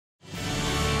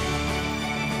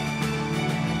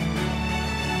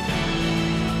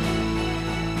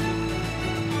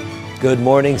Good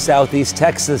morning, Southeast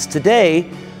Texas. Today,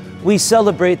 we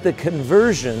celebrate the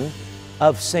conversion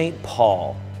of St.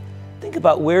 Paul. Think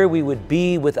about where we would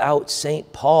be without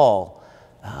St. Paul.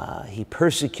 He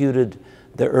persecuted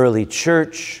the early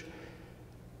church.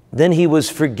 Then he was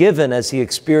forgiven as he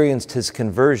experienced his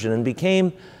conversion and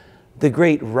became the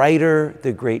great writer,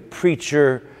 the great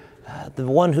preacher, the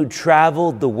one who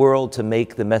traveled the world to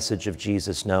make the message of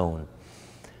Jesus known.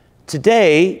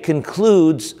 Today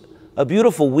concludes a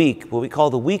beautiful week, what we call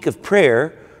the Week of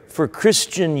Prayer for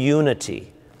Christian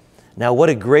Unity. Now, what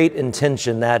a great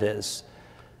intention that is.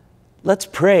 Let's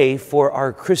pray for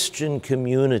our Christian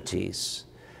communities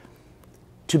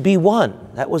to be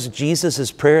one. That was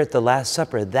Jesus' prayer at the Last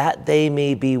Supper, that they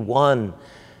may be one,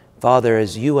 Father,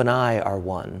 as you and I are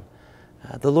one.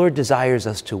 The Lord desires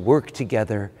us to work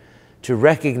together, to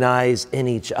recognize in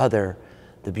each other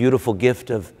the beautiful gift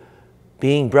of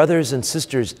being brothers and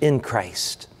sisters in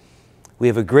Christ. We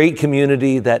have a great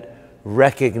community that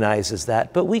recognizes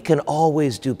that, but we can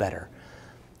always do better.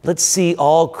 Let's see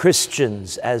all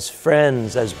Christians as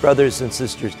friends, as brothers and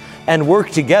sisters, and work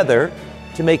together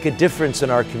to make a difference in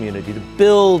our community, to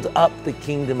build up the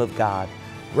kingdom of God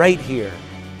right here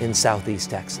in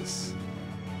Southeast Texas.